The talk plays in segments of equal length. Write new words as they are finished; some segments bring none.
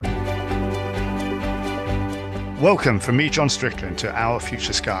Welcome from me, John Strickland, to Our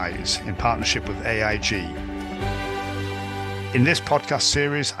Future Skies in partnership with AIG. In this podcast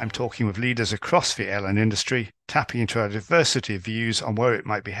series, I'm talking with leaders across the airline industry, tapping into a diversity of views on where it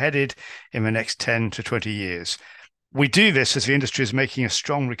might be headed in the next 10 to 20 years. We do this as the industry is making a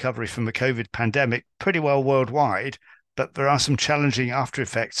strong recovery from the COVID pandemic pretty well worldwide, but there are some challenging after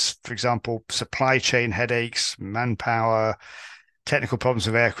effects, for example, supply chain headaches, manpower, technical problems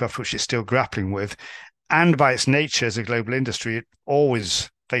of aircraft, which it's still grappling with. And by its nature as a global industry, it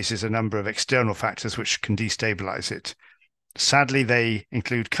always faces a number of external factors which can destabilize it. Sadly, they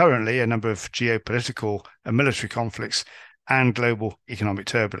include currently a number of geopolitical and military conflicts and global economic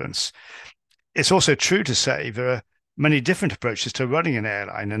turbulence. It's also true to say there are many different approaches to running an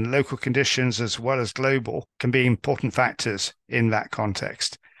airline, and local conditions as well as global can be important factors in that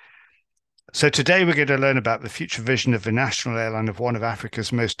context. So today we're going to learn about the future vision of the national airline of one of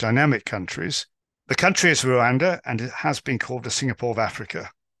Africa's most dynamic countries. The country is Rwanda, and it has been called the Singapore of Africa.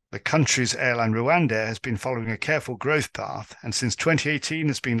 The country's airline Rwanda has been following a careful growth path, and since 2018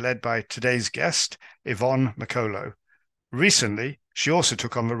 has been led by today's guest, Yvonne Makolo. Recently, she also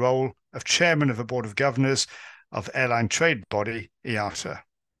took on the role of chairman of the board of governors of airline trade body IATA.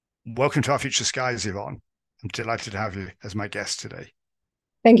 Welcome to Our Future Skies, Yvonne. I'm delighted to have you as my guest today.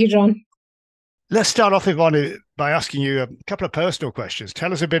 Thank you, John. Let's start off, Yvonne, by asking you a couple of personal questions.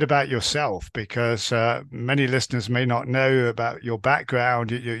 Tell us a bit about yourself, because many listeners may not know about your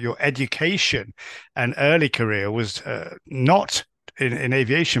background. Your education and early career was not in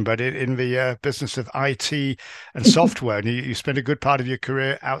aviation, but in the business of IT and software. And you spent a good part of your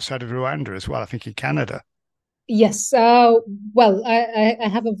career outside of Rwanda as well, I think in Canada. Yes. Well, I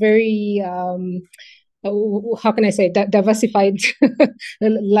have a very how can I say, diversified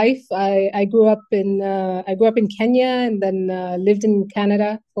life. I grew up in Kenya, and then lived in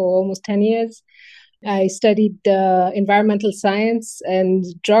Canada for almost 10 years. I studied environmental science and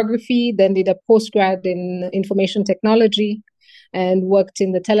geography, then did a postgrad in information technology, and worked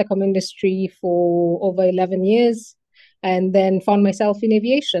in the telecom industry for over 11 years, and then found myself in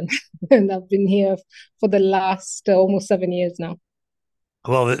aviation. And I've been here for the last almost 7 years now.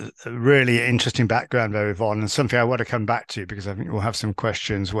 Well, a really interesting background there, Yvonne, and something I want to come back to, because I think we'll have some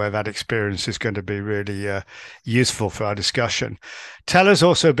questions where that experience is going to be really useful for our discussion. Tell us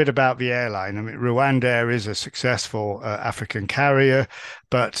also a bit about the airline. I mean, Rwanda is a successful African carrier,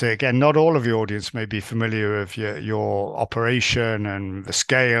 but again, not all of the audience may be familiar with your operation and the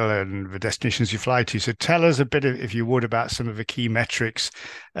scale and the destinations you fly to. So tell us a bit, if you would, about some of the key metrics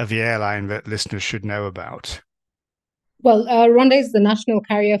of the airline that listeners should know about. Well, Rwanda is the national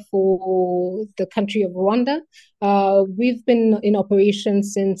carrier for the country of Rwanda. We've been in operation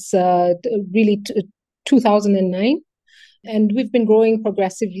since really 2009, and we've been growing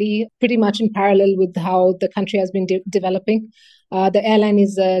progressively, pretty much in parallel with how the country has been developing. The airline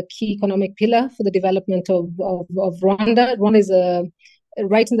is a key economic pillar for the development of Rwanda. Rwanda is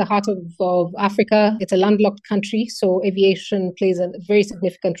right in the heart of Africa. It's a landlocked country, so aviation plays a very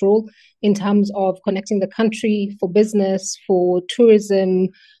significant role in terms of connecting the country for business, for tourism.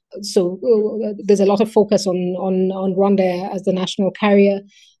 So there's a lot of focus on Rwanda as the national carrier.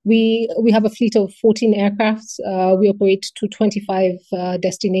 We have a fleet of 14 aircrafts. We operate to 25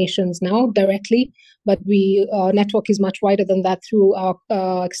 destinations now directly, but our network is much wider than that through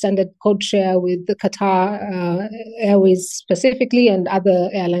our extended code share with the Qatar Airways specifically, and other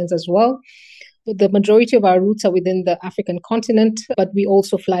airlines as well. The majority of our routes are within the African continent, but we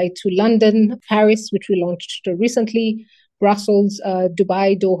also fly to London, Paris, which we launched recently, Brussels,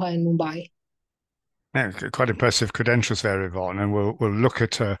 Dubai, Doha, and Mumbai. Yeah, quite impressive credentials there, Yvonne, and we'll look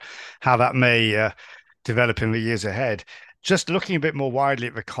at how that may develop in the years ahead. Just looking a bit more widely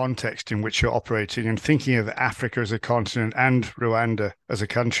at the context in which you're operating and thinking of Africa as a continent and Rwanda as a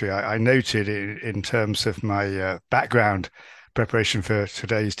country, I noted in terms of my background preparation for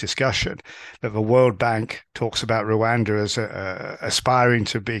today's discussion that the World Bank talks about Rwanda as aspiring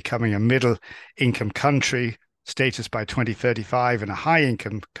to becoming a middle-income country status by 2035 and a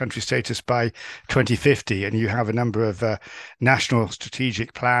high-income country status by 2050. And you have a number of national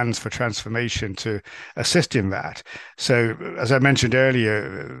strategic plans for transformation to assist in that. So, as I mentioned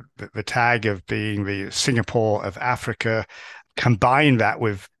earlier, the tag of being the Singapore of Africa, combine that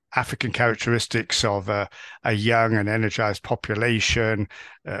with African characteristics of a young and energized population,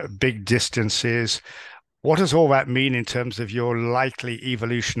 big distances. What does all that mean in terms of your likely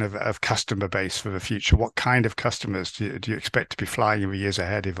evolution of customer base for the future? What kind of customers do you expect to be flying in the years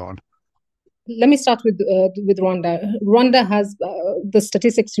ahead, Yvonne? Let me start with Rwanda. Rwanda has the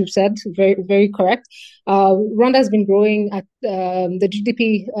statistics you've said very very correct. Rwanda has been growing at the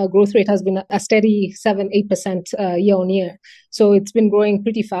GDP growth rate has been a steady 7-8% year on year. So it's been growing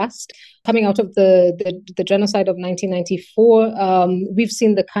pretty fast. Coming out of the genocide of 1994, we've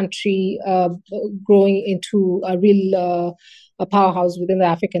seen the country growing into a real a powerhouse within the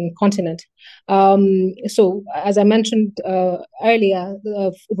African continent. So, as I mentioned earlier,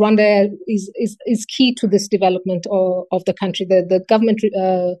 Rwanda is key to this development of the country. The government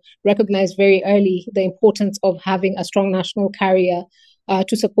recognized very early the importance of having a strong national carrier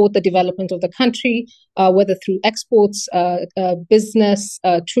to support the development of the country, whether through exports, business,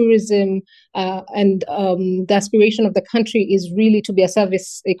 tourism, and the aspiration of the country is really to be a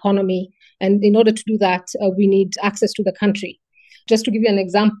service economy. And in order to do that, we need access to the country. Just to give you an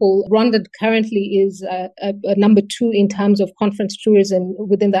example, Rwanda currently is number 2 in terms of conference tourism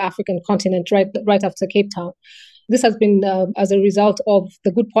within the African continent, right after Cape Town. This has been as a result of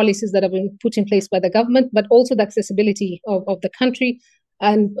the good policies that have been put in place by the government, but also the accessibility of the country,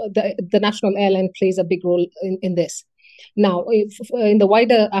 and the national airline plays a big role in this. Now, in the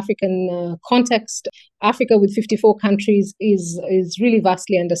wider African context, Africa with 54 countries is really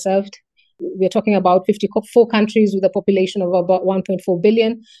vastly underserved. We're talking about 54 countries with a population of about 1.4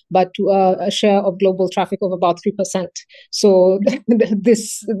 billion, but a share of global traffic of about 3%. So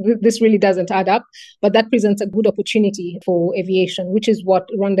this really doesn't add up, but that presents a good opportunity for aviation, which is what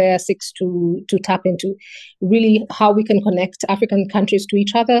Rwanda seeks to tap into. Really, how we can connect African countries to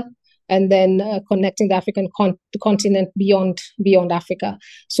each other, and then connecting the African continent beyond Africa.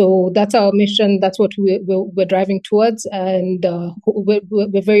 So that's our mission. That's what we're driving towards, and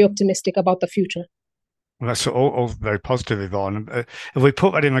we're very optimistic about the future. Well, that's all very positive, Yvonne. If we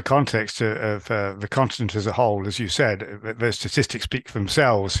put that in the context of the continent as a whole, as you said, the statistics speak for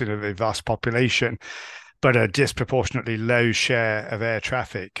themselves, the vast population, but a disproportionately low share of air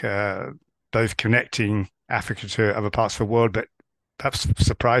traffic, both connecting Africa to other parts of the world, but perhaps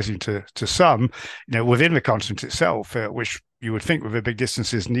surprising to some, within the continent itself, which you would think with the big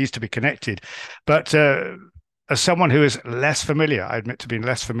distances needs to be connected. But as someone who is less familiar, I admit to being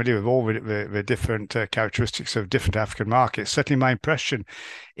less familiar with all the different characteristics of different African markets, certainly my impression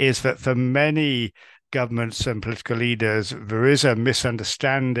is that for many governments and political leaders, there is a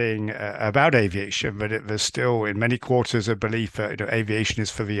misunderstanding about aviation, but there's still in many quarters a belief that aviation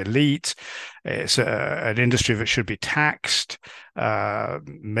is for the elite. It's an industry that should be taxed,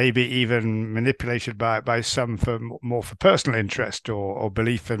 maybe even manipulated by some more for personal interest or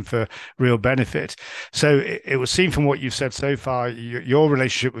belief than for real benefit. So it would seem from what you've said so far, your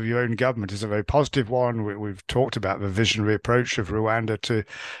relationship with your own government is a very positive one. We've talked about the visionary approach of Rwanda to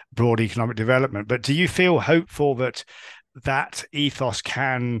broad economic development, but do you feel hopeful that that ethos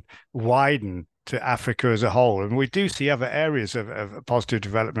can widen to Africa as a whole? And we do see other areas of positive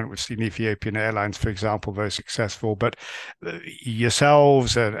development. We've seen Ethiopian Airlines, for example, very successful, but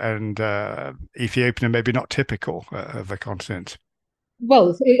yourselves and Ethiopian are maybe not typical of the continent.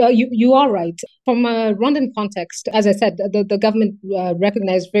 Well, you are right. From a Rwandan context, as I said, the government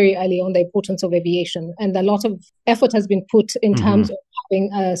recognized very early on the importance of aviation, and a lot of effort has been put in terms of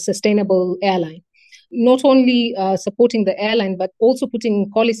having a sustainable airline. Not only supporting the airline, but also putting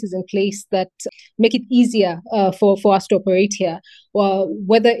policies in place that make it easier for us to operate here.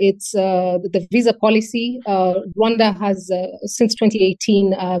 Whether it's the visa policy, Rwanda has, since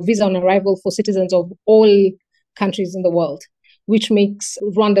 2018, visa on arrival for citizens of all countries in the world, which makes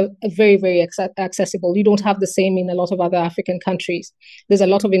Rwanda very, very accessible. You don't have the same in a lot of other African countries. There's a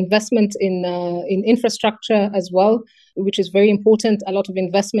lot of investment in infrastructure as well, which is very important. A lot of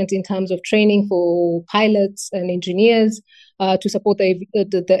investment in terms of training for pilots and engineers to support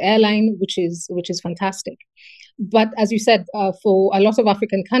the airline, which is fantastic. But as you said, for a lot of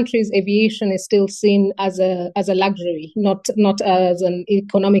African countries, aviation is still seen as a luxury, not as an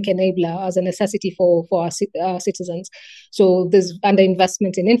economic enabler, as a necessity for our citizens. So there's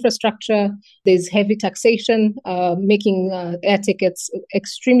underinvestment in infrastructure. There's heavy taxation, making air tickets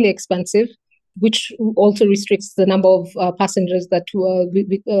extremely expensive, which also restricts the number of passengers that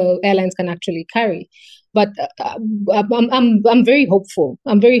airlines can actually carry. But I'm very hopeful.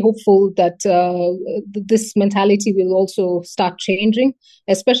 I'm very hopeful that this mentality will also start changing,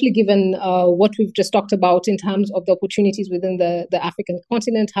 especially given what we've just talked about in terms of the opportunities within the African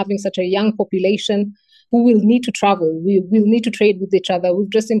continent, having such a young population. who will need to travel. We will need to trade with each other.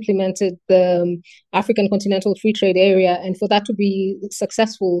 We've just implemented the African Continental Free Trade Area, and for that to be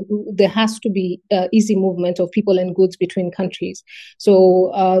successful, there has to be easy movement of people and goods between countries.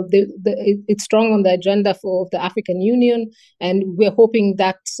 So it's strong on the agenda for the African Union, and we're hoping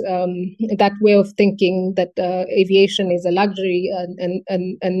that that way of thinking, that aviation is a luxury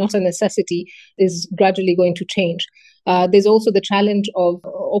and not a necessity, is gradually going to change. There's also the challenge of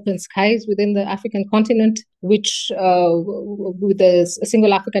open skies within the African continent, which with the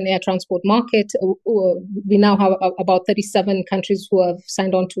single African air transport market, we now have about 37 countries who have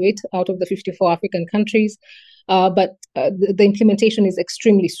signed on to it out of the 54 African countries. But the implementation is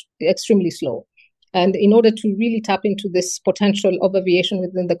extremely slow. And in order to really tap into this potential of aviation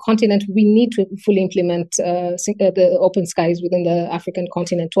within the continent, we need to fully implement the open skies within the African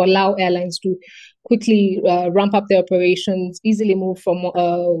continent to allow airlines to quickly ramp up their operations, easily move from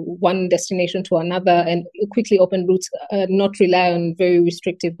one destination to another, and quickly open routes, not rely on very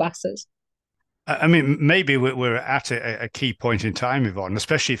restrictive buses. I mean, maybe we're at a key point in time, Yvonne,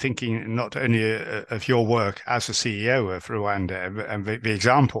 especially thinking not only of your work as a CEO of Rwanda and the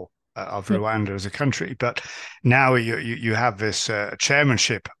example of Rwanda as a country, but now you have this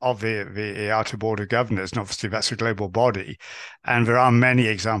chairmanship of the IATA Board of Governors, and obviously that's a global body, and there are many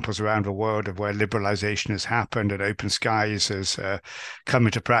examples around the world of where liberalization has happened and open skies has come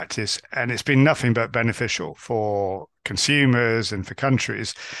into practice, and it's been nothing but beneficial for consumers and for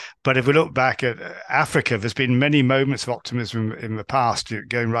countries. But if we look back at Africa, there's been many moments of optimism in the past,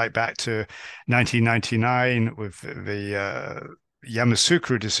 going right back to 1999 with the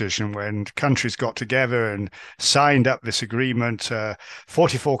Yamoussoukro decision, when countries got together and signed up this agreement,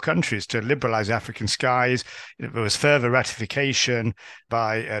 44 countries, to liberalize African skies. There was further ratification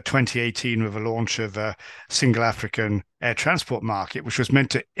by 2018 with the launch of a single African air transport market, which was meant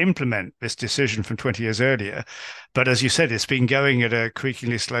to implement this decision from 20 years earlier. But as you said, it's been going at a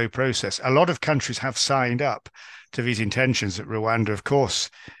creakingly slow process. A lot of countries have signed up to these intentions. That Rwanda, of course,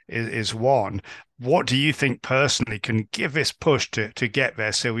 is one. What do you think personally can give this push to get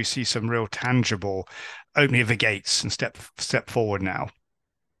there, so we see some real tangible opening of the gates and step forward now?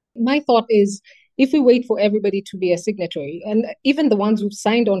 My thought is, if we wait for everybody to be a signatory, and even the ones who've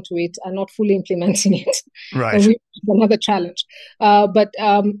signed onto it are not fully implementing it, right, we have another challenge. But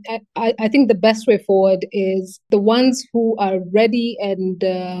I think the best way forward is the ones who are ready and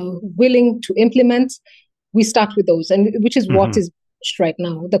willing to implement. We start with those, and which is what is right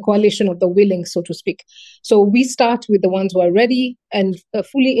now, the coalition of the willing, so to speak. So we start with the ones who are ready and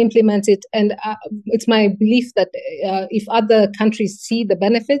fully implement it. And it's my belief that if other countries see the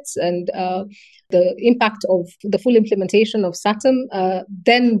benefits and the impact of the full implementation of SATM,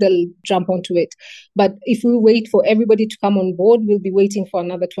 then they'll jump onto it. But if we wait for everybody to come on board, we'll be waiting for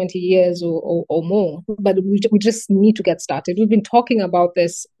another 20 years or more. But we just need to get started. We've been talking about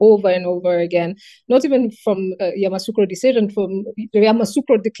this over and over again, not even from Yamoussoukro decision, from the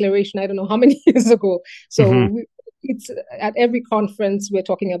Yamoussoukro declaration, I don't know how many years ago. So it's at every conference we're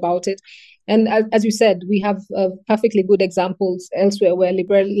talking about it. And as you said, we have perfectly good examples elsewhere where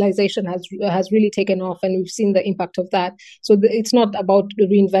liberalization has really taken off, and we've seen the impact of that. So it's not about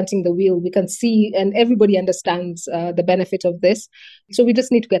reinventing the wheel. We can see, and everybody understands the benefit of this. So we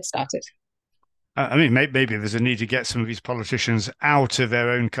just need to get started. I mean, maybe there's a need to get some of these politicians out of their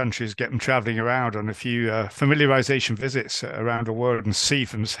own countries, get them traveling around on a few familiarization visits around the world and see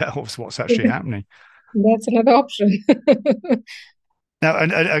for themselves what's actually happening. That's another option. Now,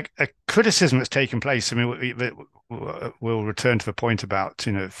 a criticism that's taken place, I mean, we'll return to the point about,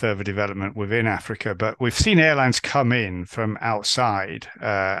 further development within Africa, but we've seen airlines come in from outside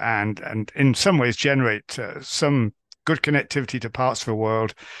and in some ways generate some good connectivity to parts of the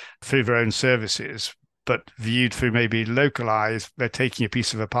world through their own services, but viewed through maybe localized, they're taking a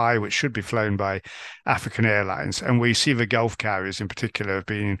piece of a pie which should be flown by African airlines. And we see the Gulf carriers in particular have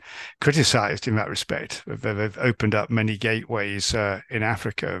been criticized in that respect. They've opened up many gateways in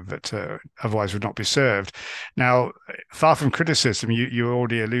Africa that otherwise would not be served. Now, far from criticism, you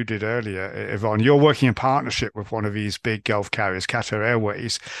already alluded earlier, Yvonne, you're working in partnership with one of these big Gulf carriers, Qatar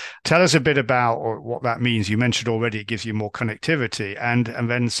Airways. Tell us a bit about what that means. You mentioned already it gives you more connectivity. And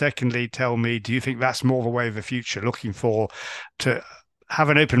then secondly, tell me, do you think that's more the way of the future, looking to have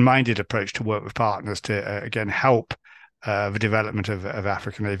an open-minded approach to work with partners to, again, help the development of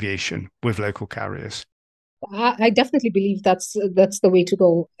African aviation with local carriers? I definitely believe that's the way to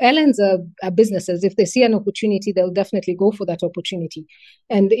go. Airlines are businesses. If they see an opportunity, they'll definitely go for that opportunity.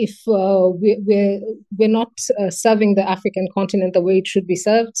 And if we're not serving the African continent the way it should be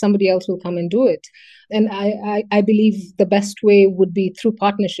served, somebody else will come and do it. And I believe the best way would be through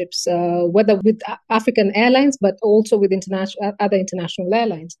partnerships, whether with African airlines, but also with other international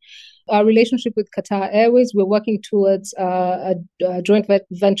airlines. Our relationship with Qatar Airways, we're working towards a joint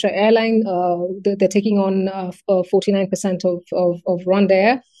venture airline. They're taking on 49% of Rwanda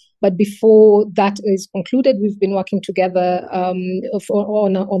Air. But before that is concluded, we've been working together on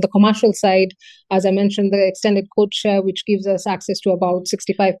the commercial side. As I mentioned, the extended code share, which gives us access to about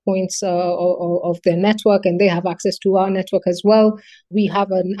 65 points of their network, and they have access to our network as well. We have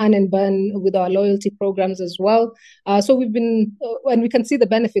an earn and burn with our loyalty programs as well. So we've been, and we can see the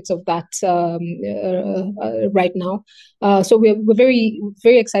benefits of that right now. So we're very,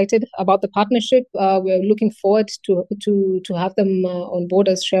 very excited about the partnership. We're looking forward to have them on board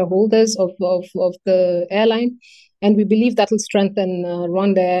as shareholders of the airline. And we believe that will strengthen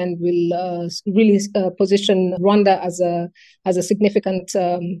Rwanda and will really position Rwanda as a significant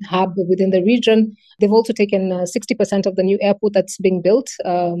hub within the region. They've also taken 60% of the new airport that's being built,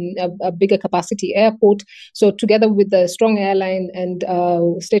 a bigger capacity airport. So together with the strong airline and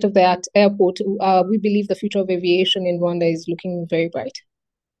state-of-the-art airport, we believe the future of aviation in Rwanda is looking very bright.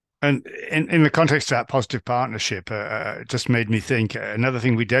 And in the context of that positive partnership, it just made me think another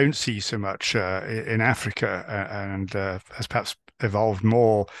thing we don't see so much in Africa and has perhaps evolved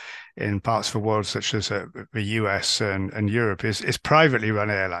more in parts of the world, such as the US and Europe, is privately run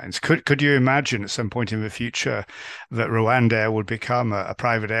airlines. Could you imagine at some point in the future that Rwanda Air would become a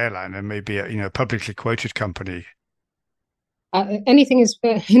private airline and maybe a publicly quoted company? Anything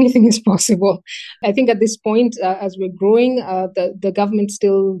is possible. I think at this point, as we're growing, the government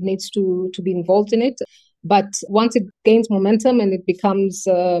still needs to be involved in it. But once it gains momentum and it becomes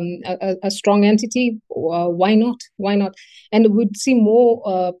a strong entity, why not? Why not? And we'd see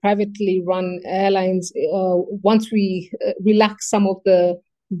more privately run airlines once we relax some of the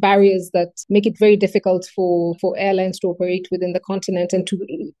barriers that make it very difficult for airlines to operate within the continent and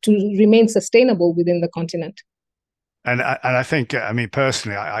to remain sustainable within the continent. And I think, I mean,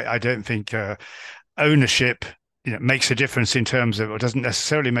 personally, I don't think ownership makes a difference in terms of, or doesn't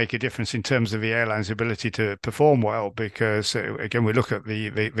necessarily make a difference in terms of the airline's ability to perform well, because again, we look at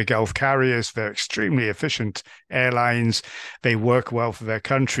the Gulf carriers, they're extremely efficient airlines. They work well for their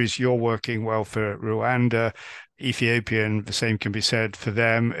countries. You're working well for Rwanda. Ethiopian, the same can be said for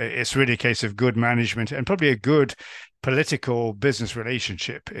them. It's really a case of good management and probably a good political business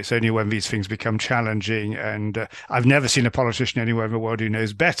relationship. It's only when these things become challenging, and I've never seen a politician anywhere in the world who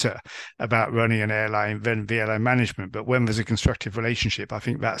knows better about running an airline than the airline management. But when there's a constructive relationship, I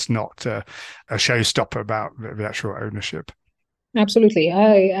think that's not a showstopper about the actual ownership. Absolutely,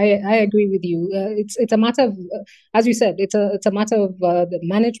 I agree with you. It's a matter of, as you said, it's a matter of the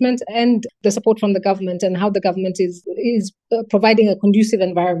management and the support from the government, and how the government is providing a conducive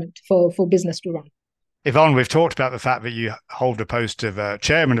environment for business to run. Yvonne, we've talked about the fact that you hold the post of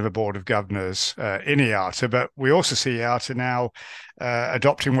chairman of the board of governors in IATA, but we also see IATA now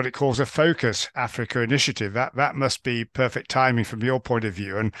adopting what it calls a Focus Africa initiative. That must be perfect timing from your point of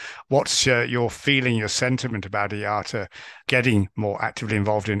view. And what's your feeling, your sentiment about IATA getting more actively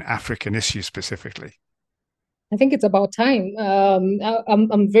involved in African issues specifically? I think it's about time.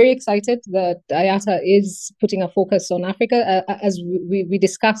 I'm very excited that IATA is putting a focus on Africa. As we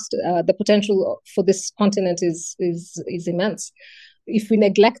discussed, the potential for this continent is immense. If we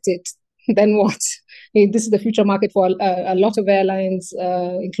neglect it, then what? This is the future market for a lot of airlines,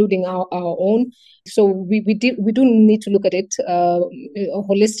 including our own. So we do need to look at it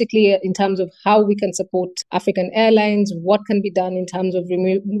holistically in terms of how we can support African airlines, what can be done in terms of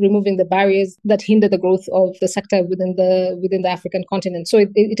removing the barriers that hinder the growth of the sector within the African continent. So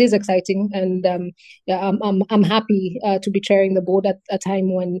it is exciting, and I'm happy to be chairing the board at a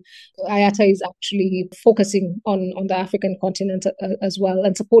time when IATA is actually focusing on the African continent as well,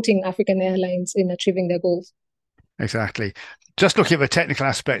 and supporting African airlines in achieving their goals. Exactly. Just looking at the technical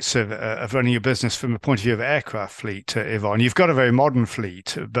aspects of running your business from the point of view of aircraft fleet, Yvonne, you've got a very modern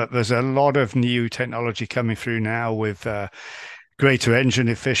fleet, but there's a lot of new technology coming through now with greater engine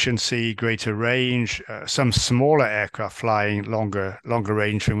efficiency, greater range, some smaller aircraft flying longer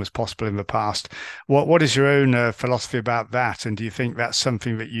range than was possible in the past. What is your own philosophy about that? And do you think that's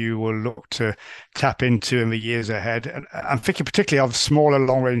something that you will look to tap into in the years ahead? And I'm thinking particularly of smaller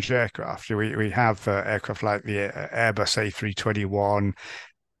long-range aircraft. We have aircraft like the Airbus A321,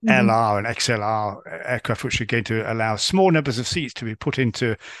 Mhm. LR and XLR aircraft, which are going to allow small numbers of seats to be put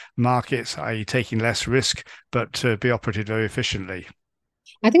into markets, i.e., taking less risk, but to be operated very efficiently.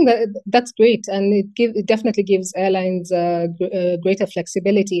 I think that that's great, and it definitely gives airlines greater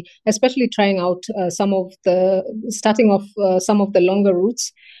flexibility, especially trying out starting off some of the longer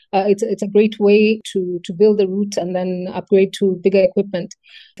routes. It's a great way to build the route and then upgrade to bigger equipment.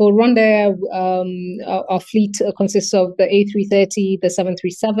 For Rwanda, our fleet consists of the A330, the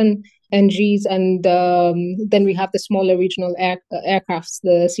 737 NGs, and then we have the smaller regional aircrafts,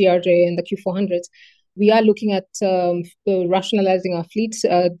 the CRJ and the Q400s. We are looking at rationalizing our fleet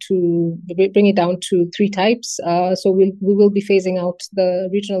to bring it down to three types. So we will be phasing out the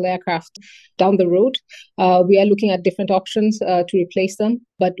regional aircraft down the road. We are looking at different options to replace them,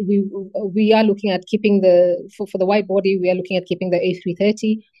 but we are looking at keeping for the wide body. We are looking at keeping the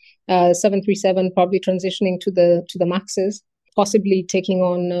A330, 737, probably transitioning to the Maxes, possibly taking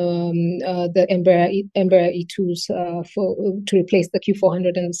on the Embraer E2s to replace the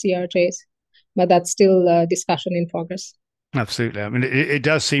Q400 and the CRJs, but that's still a discussion in progress. Absolutely. I mean, it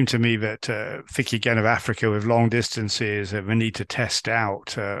does seem to me that, thinking again of Africa with long distances, we need to test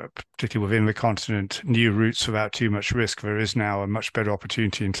out, particularly within the continent, new routes without too much risk. There is now a much better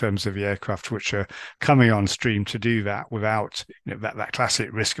opportunity in terms of the aircraft which are coming on stream to do that without that classic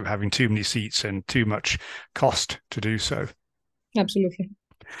risk of having too many seats and too much cost to do so. Absolutely.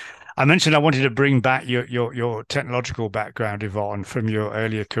 I mentioned I wanted to bring back your technological background, Yvonne, from your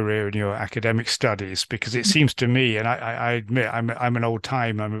earlier career and your academic studies, because it seems to me, and I admit I'm an old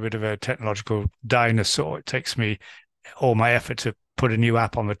time, I'm a bit of a technological dinosaur. It takes me all my effort to put a new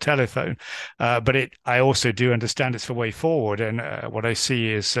app on the telephone, but I also do understand it's the way forward. And what I see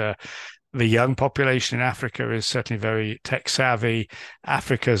is the young population in Africa is certainly very tech savvy.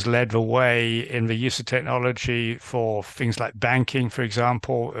 Africa's led the way in the use of technology for things like banking, for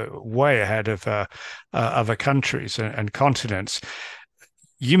example, way ahead of other countries and continents.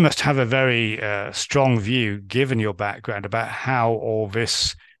 You must have a very strong view, given your background, about how all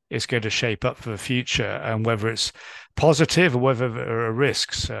this is going to shape up for the future and whether it's positive or whether there are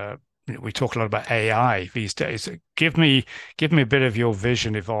risks. We talk a lot about AI these days. Give me a bit of your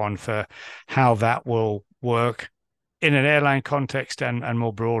vision, Yvonne, for how that will work in an airline context and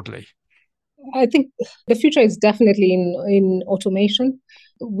more broadly. I think the future is definitely in automation.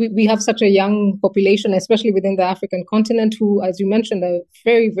 We have such a young population, especially within the African continent, who, as you mentioned, are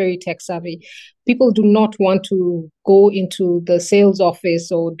very, very tech savvy. People do not want to go into the sales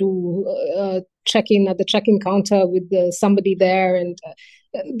office or do check-in at the check-in counter with somebody there. And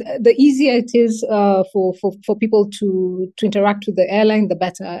the easier it is for people to interact with the airline, the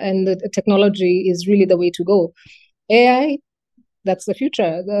better. And the technology is really the way to go. AI, that's the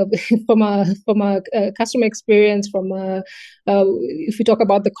future. From a customer experience, if we talk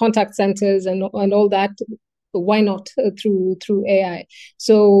about the contact centers and all that, why not through AI?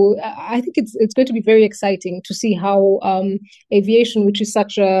 So I think it's going to be very exciting to see how aviation, which is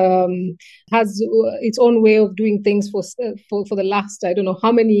such has its own way of doing things for the last, I don't know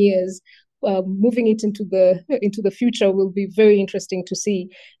how many years. Moving it into the future will be very interesting to see,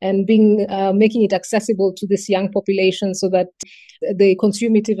 and making it accessible to this young population so that they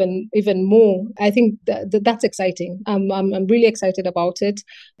consume it even more. I think that's exciting. I'm really excited about it,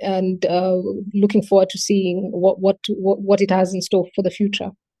 and looking forward to seeing what it has in store for the future.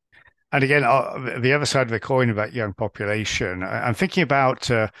 And again, the other side of the coin about young population, I'm thinking about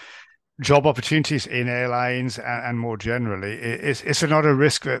job opportunities in airlines and more generally. It's another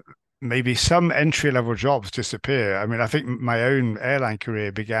risk that maybe some entry-level jobs disappear. I mean, I think my own airline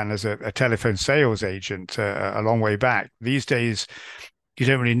career began as a telephone sales agent a long way back. These days, you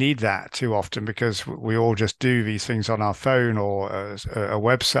don't really need that too often because we all just do these things on our phone or a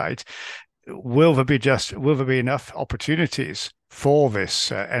website. Will there be enough opportunities for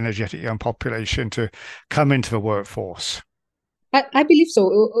this energetic young population to come into the workforce? I believe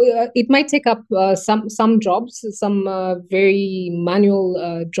so. It might take up some jobs, some very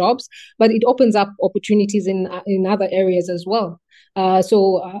manual jobs, but it opens up opportunities in other areas as well.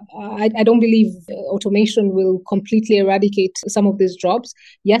 So I don't believe automation will completely eradicate some of these jobs.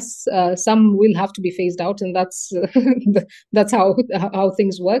 Yes, some will have to be phased out, and that's how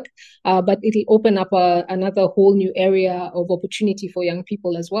things work. But it'll open up another whole new area of opportunity for young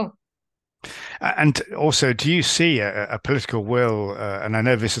people as well. And also, do you see a political will? And I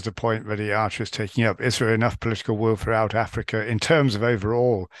know this is the point that the Archer is taking up. Is there enough political will throughout Africa in terms of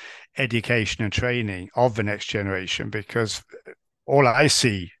overall education and training of the next generation? Because all I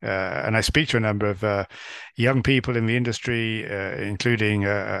see, and I speak to a number of young people in the industry, including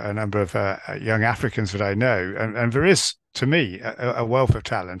a number of young Africans that I know, and there is to me, a wealth of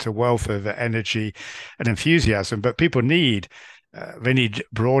talent, a wealth of energy and enthusiasm. But people need they need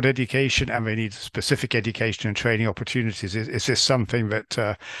broad education and they need specific education and training opportunities. Is this something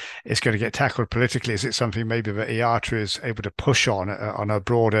that is going to get tackled politically? Is it something maybe that IATA is able to push on a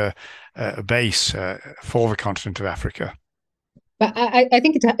broader base for the continent of Africa? But I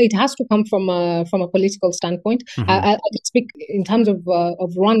think it has to come from a political standpoint. Mm-hmm. I can speak in terms of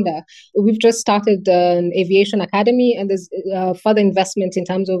Rwanda. We've just started an aviation academy, and there's further investment in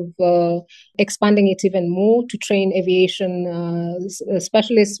terms of expanding it even more to train aviation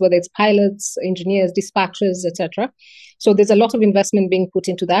specialists, whether it's pilots, engineers, dispatchers, etc. So there's a lot of investment being put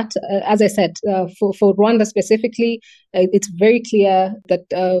into that. As I said, for Rwanda specifically, it's very clear that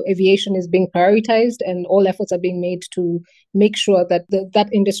aviation is being prioritized, and all efforts are being made to make sure that that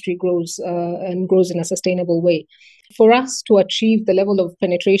industry grows and grows in a sustainable way. For us to achieve the level of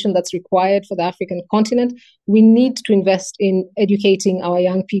penetration that's required for the African continent, we need to invest in educating our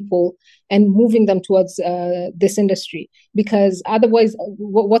young people and moving them towards this industry. Because otherwise,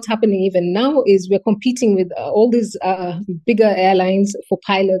 what's happening even now is we're competing with all these bigger airlines for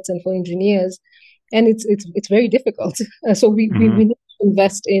pilots and for engineers, and it's very difficult. So we need to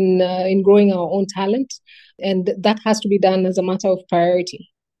invest in growing our own talent, and that has to be done as a matter of priority.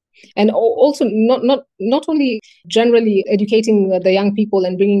 And also not only generally educating the young people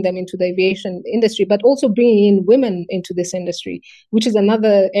and bringing them into the aviation industry, but also bringing in women into this industry, which is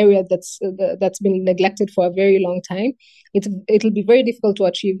another area that's been neglected for a very long time. It'll be very difficult to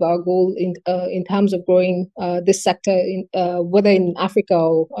achieve our goal in terms of growing this sector, whether in Africa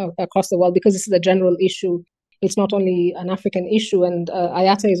or across the world, because this is a general issue. It's not only an African issue, and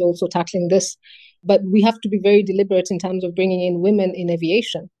IATA is also tackling this. But we have to be very deliberate in terms of bringing in women in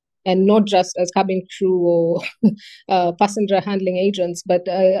aviation, and not just as cabin crew or passenger handling agents, but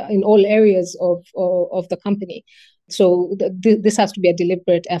in all areas of the company. So this has to be a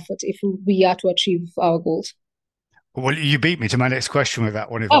deliberate effort if we are to achieve our goals. Well, you beat me to my next question with that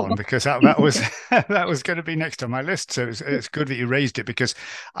one, Yvonne, because that was that was going to be next on my list. So it's good that you raised it, because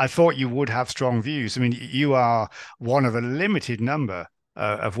I thought you would have strong views. I mean, you are one of a limited number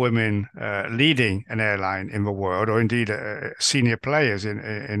of women leading an airline in the world, or indeed senior players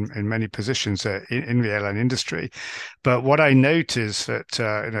in many positions in the airline industry. But what I notice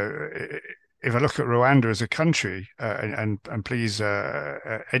that if I look at Rwanda as a country, and please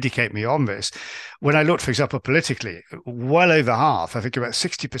educate me on this, when I looked, for example, politically, well over half, I think about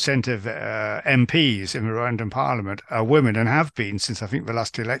 60% of MPs in the Rwandan parliament are women, and have been since I think the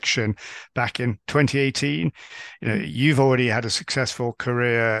last election back in 2018. You've already had a successful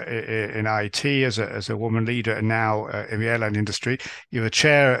career in IT as a woman leader, and now in the airline industry. You're the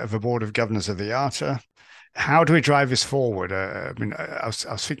chair of the board of governors of the IATA. How do we drive this forward? I mean, I was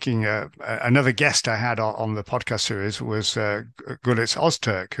thinking another guest I had on the podcast series was Gulit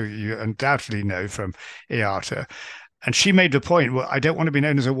Ozturk, who you undoubtedly know from IATA. And she made the point, well, I don't want to be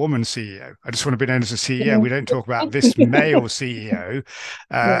known as a woman CEO. I just want to be known as a CEO. Yeah. We don't talk about this male CEO.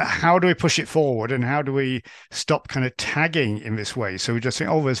 How do we push it forward, and how do we stop kind of tagging in this way? So we just think,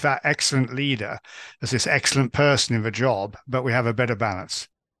 oh, there's that excellent leader, there's this excellent person in the job, but we have a better balance.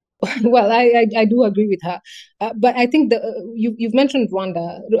 Well, I do agree with her, but I think you've mentioned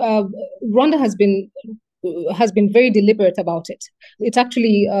Rwanda. Rwanda has been very deliberate about it. It's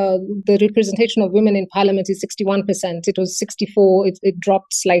actually the representation of women in parliament is 61%. It was 64. It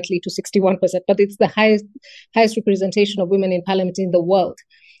dropped slightly to 61%, but it's the highest representation of women in parliament in the world.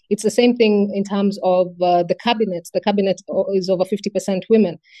 It's the same thing in terms of the cabinet. The cabinet is over 50%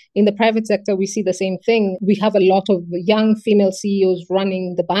 women. In the private sector, we see the same thing. We have a lot of young female CEOs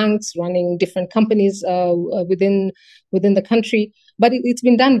running the banks, running different companies within the country. But it's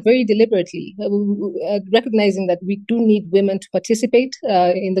been done very deliberately, recognizing that we do need women to participate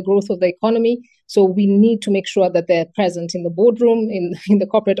in the growth of the economy. So we need to make sure that they're present in the boardroom, in the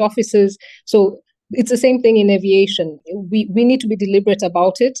corporate offices. So it's the same thing in aviation. We need to be deliberate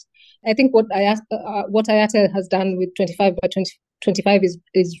about it. I think what IATA has done with 25 by 2025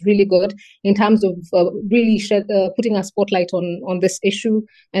 is really good in terms of really putting a spotlight on this issue,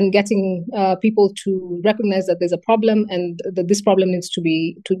 and getting people to recognize that there's a problem, and that this problem needs to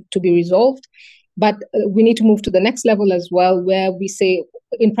be resolved. But we need to move to the next level as well, where we say,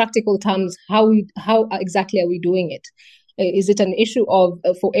 in practical terms, how exactly are we doing it? Is it an issue of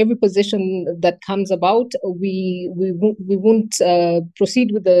for every position that comes about, we won't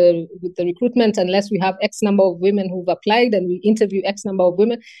proceed with the recruitment unless we have X number of women who've applied, and we interview X number of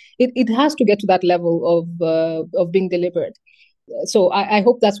women? It has to get to that level of being deliberate. So I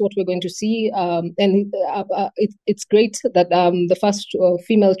hope that's what we're going to see. It's great that the first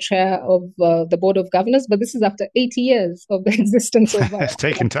female chair of the board of governors, but this is after 80 years of the existence of. It's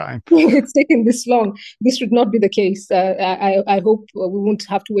taken time. It's taken this long. This should not be the case. I hope we won't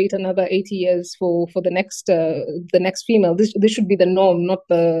have to wait another 80 years for the next female. This should be the norm, not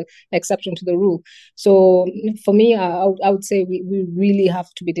the exception to the rule. So for me, I would say we really have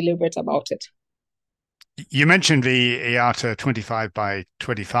to be deliberate about it. You mentioned the IATA 25 by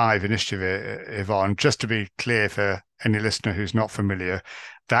 25 initiative, Yvonne. Just to be clear for any listener who's not familiar,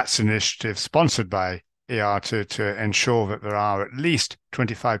 that's an initiative sponsored by IATA to ensure that there are at least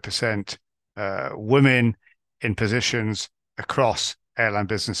 25% women in positions across airline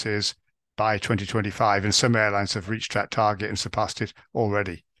businesses by 2025. And some airlines have reached that target and surpassed it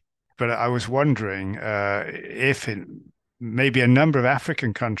already. But I was wondering if in maybe a number of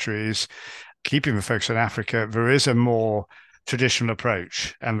African countries, keeping the focus on Africa, there is a more traditional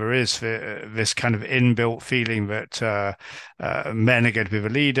approach, and there is this kind of inbuilt feeling that men are going to be the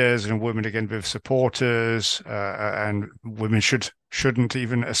leaders and women are going to be the supporters, and women shouldn't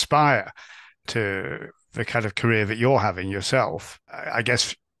even aspire to the kind of career that you're having yourself. I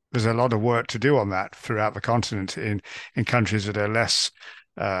guess there's a lot of work to do on that throughout the continent in countries that are less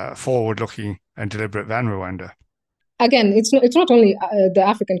forward-looking and deliberate than Rwanda. Again, it's not only the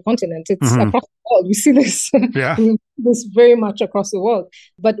African continent, it's across the world. We see this, yeah. we see this very much across the world.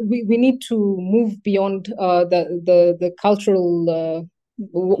 But we need to move beyond the cultural,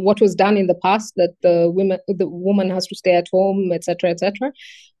 what was done in the past, that the woman has to stay at home, etc., etc.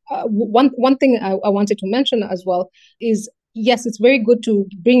 One thing I wanted to mention as well is, yes, it's very good to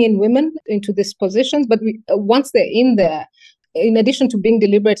bring in women into these positions, but once they're in there, in addition to being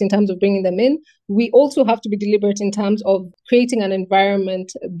deliberate in terms of bringing them in, we also have to be deliberate in terms of creating an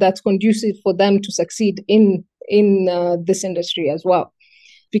environment that's conducive for them to succeed in this industry as well.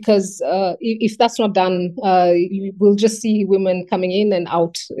 Because if that's not done, we'll just see women coming in and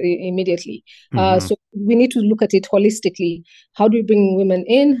out immediately. So we need to look at it holistically. How do we bring women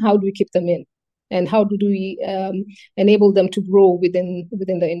in? How do we keep them in? And how do we enable them to grow within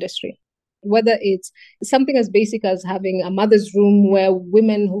the industry? Whether it's something as basic as having a mother's room where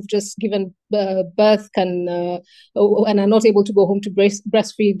women who've just given birth can and are not able to go home to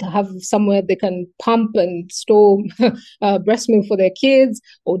breastfeed have somewhere they can pump and store breast milk for their kids,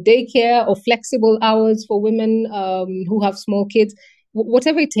 or daycare, or flexible hours for women who have small kids.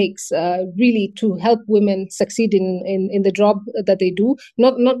 Whatever it takes, really, to help women succeed in the job that they do.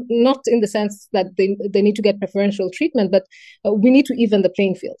 Not in the sense that they need to get preferential treatment, but we need to even the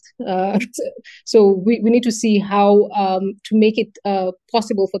playing field. So we need to see how to make it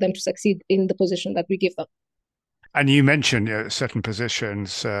possible for them to succeed in the position that we give them. And you mentioned certain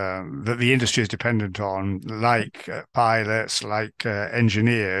positions that the industry is dependent on, like pilots, like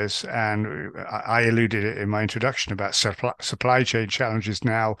engineers. And I alluded in my introduction about supply chain challenges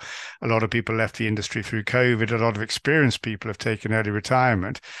now. A lot of people left the industry through COVID. A lot of experienced people have taken early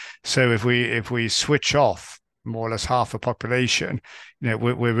retirement. So if we switch off more or less half the population,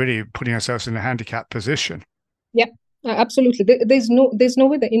 we're really putting ourselves in a handicapped position. Yeah. Absolutely. There's no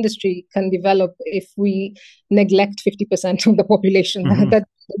way the industry can develop if we neglect 50% of the population. That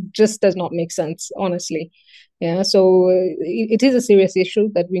just does not make sense, honestly. Yeah. So it is a serious issue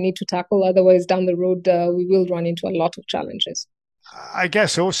that we need to tackle. Otherwise, down the road, we will run into a lot of challenges. I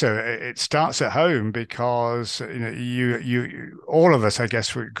guess also it starts at home, because you all of us, I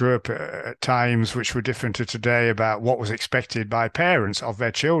guess, we grew up at times which were different to today about what was expected by parents of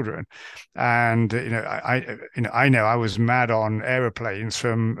their children. And I know I was mad on aeroplanes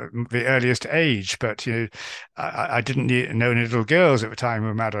from the earliest age, but I didn't know any little girls at the time who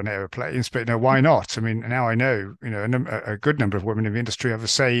were mad on aeroplanes. But why not? I mean, now I know a good number of women in the industry have the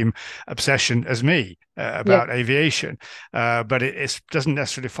same obsession as me about aviation, but it doesn't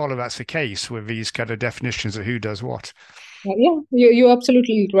necessarily follow that's the case with these kind of definitions of who does what. Yeah, you're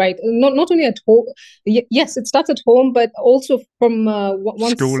absolutely right. Not only at home. Yes, it starts at home, but also from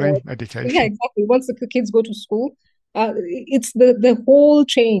once schooling, education. Yeah, exactly. Once the kids go to school, it's the whole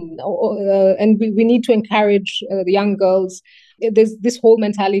chain, and we need to encourage the young girls. There's this whole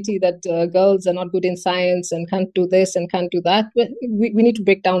mentality that girls are not good in science and can't do this and can't do that. We need to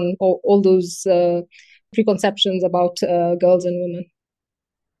break down all those preconceptions about girls and women.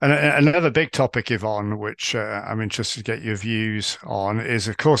 And another big topic, Yvonne, which I'm interested to get your views on, is,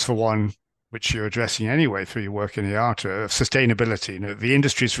 of course, for one, which you're addressing anyway through your work in IATA, of sustainability. The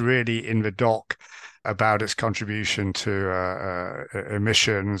industry's really in the dock about its contribution to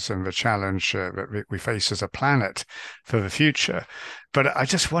emissions and the challenge that we face as a planet for the future. But I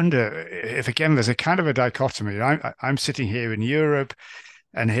just wonder if, again, there's a kind of a dichotomy. I'm sitting here in Europe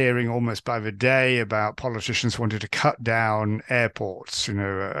and hearing almost by the day about politicians wanting to cut down airports.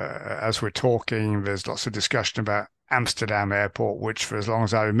 As we're talking, there's lots of discussion about Amsterdam Airport, which for as long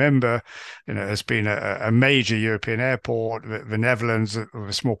as I remember, has been a major European airport. The Netherlands,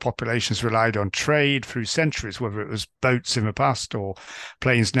 with small populations, relied on trade through centuries, whether it was boats in the past or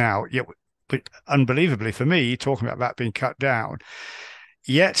planes now. Yet, but unbelievably for me, talking about that being cut down,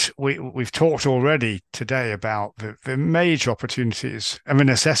 yet we've talked already today about the major opportunities and the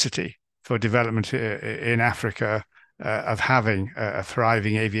necessity for development in Africa of having a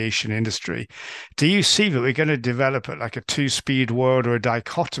thriving aviation industry. Do you see that we're going to develop like a two-speed world or a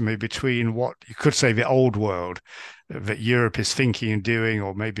dichotomy between what you could say the old world that Europe is thinking and doing,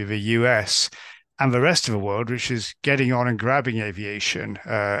 or maybe the US, and the rest of the world, which is getting on and grabbing aviation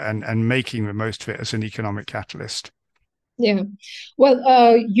and making the most of it as an economic catalyst? Yeah,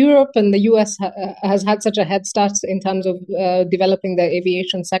 well, Europe and the US has had such a head start in terms of developing the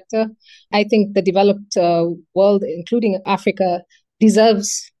aviation sector. I think the developed world, including Africa,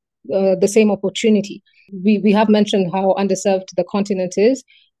 deserves the same opportunity. We have mentioned how underserved the continent is,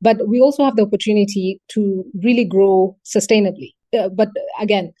 but we also have the opportunity to really grow sustainably. But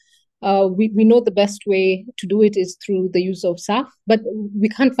again, we know the best way to do it is through the use of SAF, but we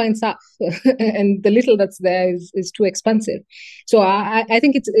can't find SAF, and the little that's there is too expensive. So I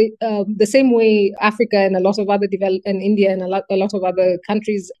think it's the same way Africa and a lot of other and India and a lot of other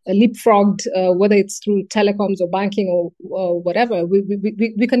countries leapfrogged, whether it's through telecoms or banking or whatever.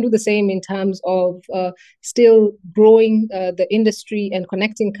 We can do the same in terms of still growing the industry and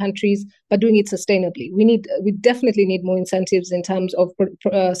connecting countries, but doing it sustainably. We definitely need more incentives in terms of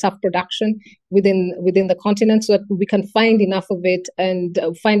SAF production within the continent, so that we can find enough of it and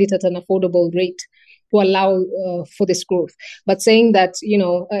find it at an affordable rate to allow for this growth. But saying that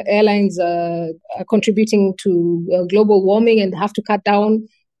airlines are contributing to global warming and have to cut down,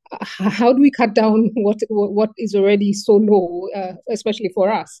 how do we cut down what is already so low, especially for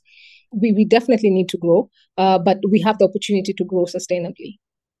us? We definitely need to grow, but we have the opportunity to grow sustainably.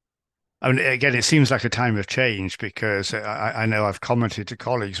 I mean, again, it seems like a time of change, because I know I've commented to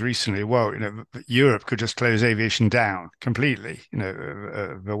colleagues recently, well, Europe could just close aviation down completely.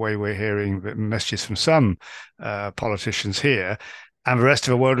 The way we're hearing messages from some politicians here, and the rest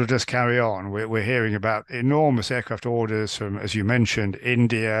of the world will just carry on. We're hearing about enormous aircraft orders from, as you mentioned,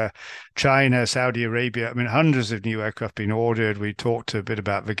 India, China, Saudi Arabia. I mean, hundreds of new aircraft being ordered. We talked a bit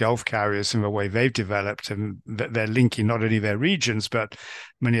about the Gulf carriers and the way they've developed, and that they're linking not only their regions, but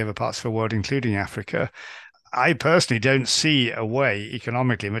many other parts of the world, including Africa. I personally don't see a way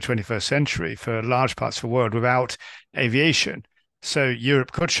economically in the 21st century for large parts of the world without aviation. So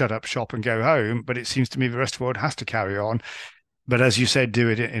Europe could shut up shop and go home, but it seems to me the rest of the world has to carry on. But as you said, do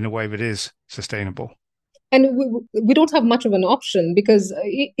it in a way that is sustainable. And we don't have much of an option, because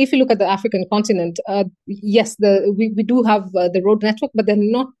if you look at the African continent, yes, we do have the road network, but they're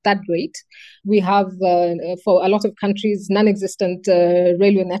not that great. We have, for a lot of countries, non-existent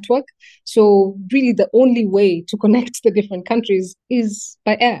railway network. So really the only way to connect the different countries is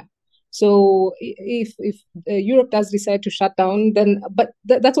by air. So if Europe does decide to shut down, then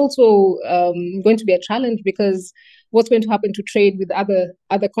that's also going to be a challenge, because what's going to happen to trade with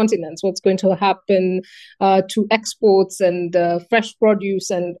other continents? What's going to happen to exports and fresh produce?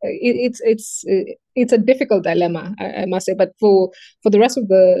 And it's a difficult dilemma, I must say. But for the rest of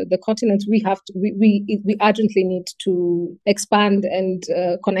the continents, we urgently need to expand and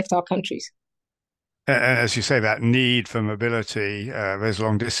connect our countries. As you say, that need for mobility, there's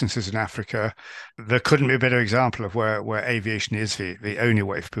long distances in Africa. There couldn't be a better example of where aviation is the only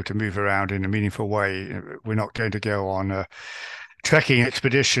way for people to move around in a meaningful way. We're not going to go on trekking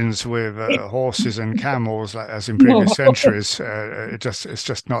expeditions with horses and camels as in previous centuries. It's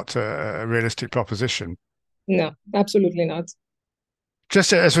just not a realistic proposition. No, absolutely not.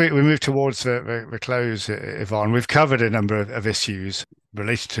 Just as we move towards the close, Yvonne, we've covered a number of issues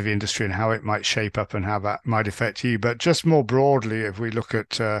related to the industry and how it might shape up and how that might affect you. But just more broadly, if we look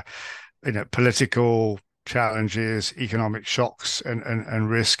at political challenges, economic shocks, and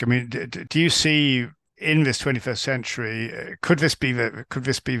risk, I mean, do you see in this 21st century, could this be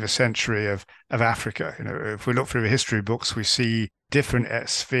the century of Africa? If we look through the history books, we see different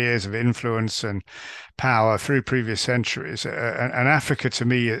spheres of influence and power through previous centuries. And Africa, to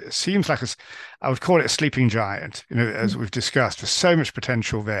me, it seems like I would call it a sleeping giant. As we've discussed, there's so much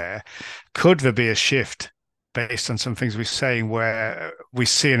potential there. Could there be a shift based on some things we're saying where we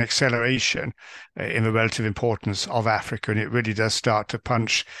see an acceleration in the relative importance of Africa, and it really does start to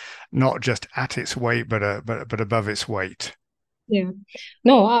punch not just at its weight, but above its weight? Yeah,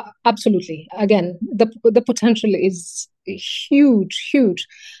 no, absolutely. Again, the potential is huge, huge.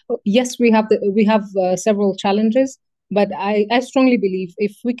 Yes, we have several challenges, but I strongly believe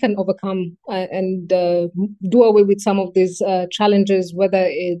if we can overcome and do away with some of these challenges, whether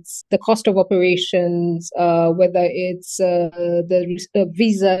it's the cost of operations, whether it's the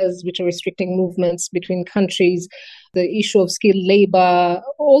visas which are restricting movements between countries, the issue of skilled labor,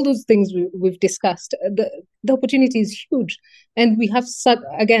 all those things we've discussed, the opportunity is huge. And we have such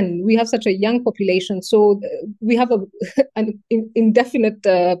a young population, so we have an indefinite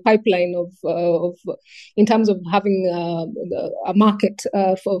pipeline of in terms of having a market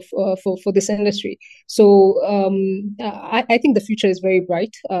for this industry. So I think the future is very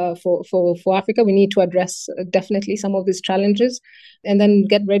bright for Africa. We need to address definitely some of these challenges, and then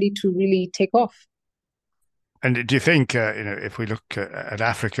get ready to really take off. And do you think, if we look at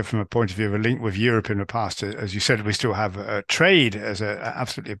Africa from a point of view of a link with Europe in the past, as you said, we still have trade as an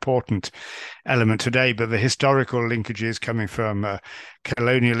absolutely important element today, but the historical linkages coming from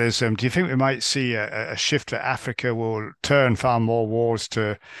colonialism, do you think we might see a shift that Africa will turn far more wards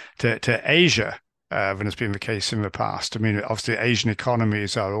to Asia than has been the case in the past? I mean, obviously, Asian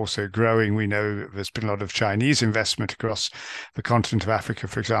economies are also growing. We know there's been a lot of Chinese investment across the continent of Africa,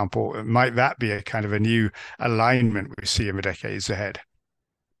 for example. Might that be a kind of a new alignment we see in the decades ahead?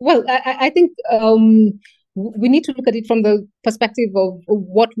 Well, I think we need to look at it from the perspective of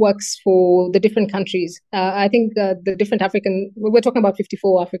what works for the different countries. I think the different we're talking about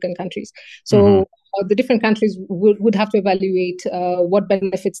 54 African countries. So the different countries would have to evaluate what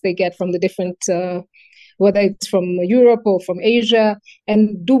benefits they get from the different, whether it's from Europe or from Asia,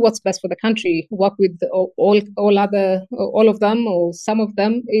 and do what's best for the country. Work with all of them or some of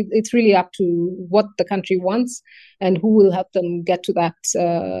them. It's really up to what the country wants and who will help them get to that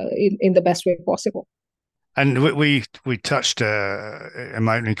in the best way possible. And we touched in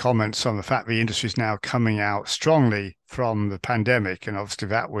my opening comments on the fact the industry is now coming out strongly from the pandemic, and obviously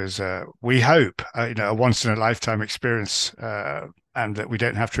that was, we hope, a once in a lifetime experience, and that we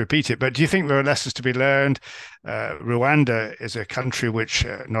don't have to repeat it. But do you think there are lessons to be learned? Rwanda is a country which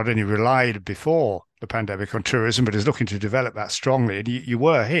not only relied before the pandemic on tourism, but is looking to develop that strongly. And you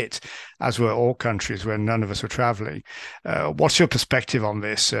were hit, as were all countries, when none of us were traveling. What's your perspective on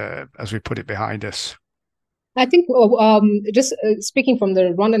this as we put it behind us? I think just speaking from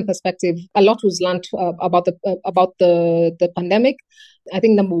the Rwandan perspective, a lot was learned about the pandemic. I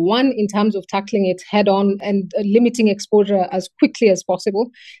think number one, in terms of tackling it head on and limiting exposure as quickly as possible,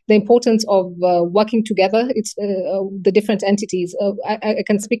 the importance of working together. It's the different entities. I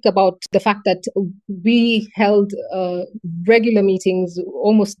can speak about the fact that we held regular meetings,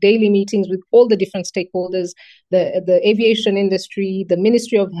 almost daily meetings with all the different stakeholders, the aviation industry, the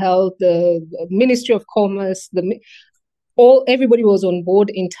Ministry of Health, the Ministry of Commerce, everybody was on board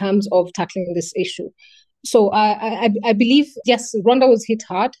in terms of tackling this issue. So I believe, yes, Rwanda was hit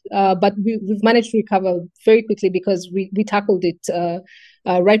hard, but we've managed to recover very quickly because we tackled it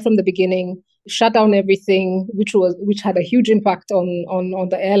right from the beginning, shut down everything, which had a huge impact on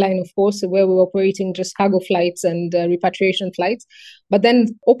the airline, of course, where we were operating just cargo flights and repatriation flights, but then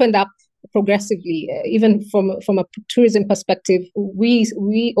opened up progressively. Even from a tourism perspective,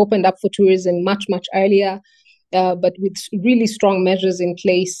 we opened up for tourism much earlier. But with really strong measures in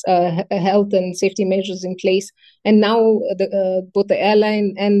place, health and safety measures in place. And now both the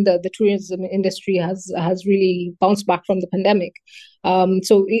airline and the tourism industry has really bounced back from the pandemic.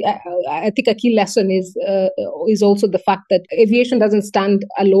 So I think a key lesson is also the fact that aviation doesn't stand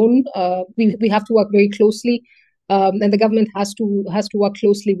alone. We have to work very closely. And the government has to work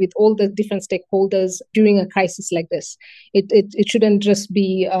closely with all the different stakeholders during a crisis like this. It shouldn't just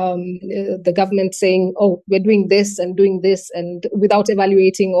be the government saying, "Oh, we're doing this," and without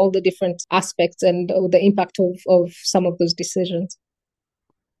evaluating all the different aspects and the impact of some of those decisions.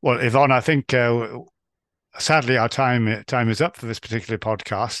 Well, Yvonne, I think sadly our time is up for this particular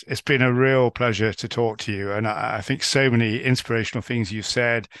podcast. It's been a real pleasure to talk to you, and I think so many inspirational things you've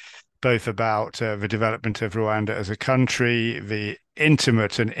said, both about the development of Rwanda as a country, the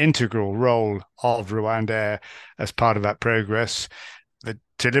intimate and integral role of Rwanda as part of that progress, the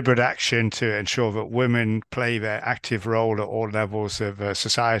deliberate action to ensure that women play their active role at all levels of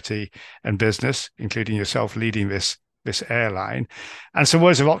society and business, including yourself leading this this airline, and some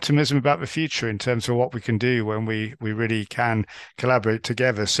words of optimism about the future in terms of what we can do when we really can collaborate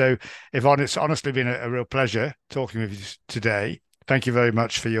together. So, Yvonne, it's honestly been a real pleasure talking with you today. Thank you very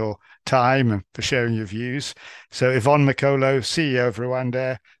much for your time and for sharing your views. So, Yvonne Makolo, CEO of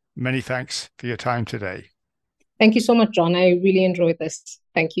Rwandair, many thanks for your time today. Thank you so much, John. I really enjoyed this.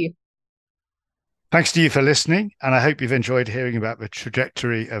 Thank you. Thanks to you for listening, and I hope you've enjoyed hearing about the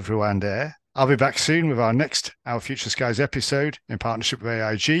trajectory of Rwandair. I'll be back soon with our next Our Future Skies episode in partnership with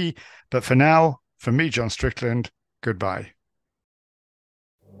AIG. But for now, from me, John Strickland, goodbye.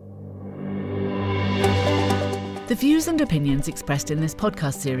 The views and opinions expressed in this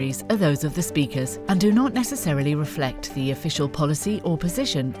podcast series are those of the speakers and do not necessarily reflect the official policy or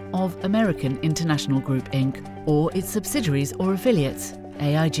position of American International Group Inc. or its subsidiaries or affiliates,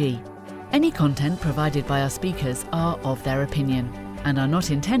 AIG. Any content provided by our speakers are of their opinion and are not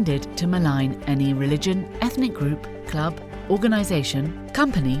intended to malign any religion, ethnic group, club, organisation,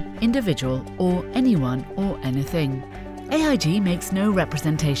 company, individual, or anyone or anything. AIG makes no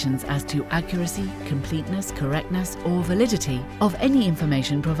representations as to accuracy, completeness, correctness, or validity of any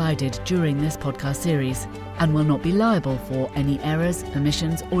information provided during this podcast series, and will not be liable for any errors,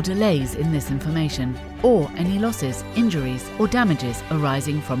 omissions, or delays in this information, or any losses, injuries, or damages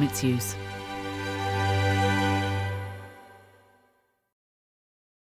arising from its use.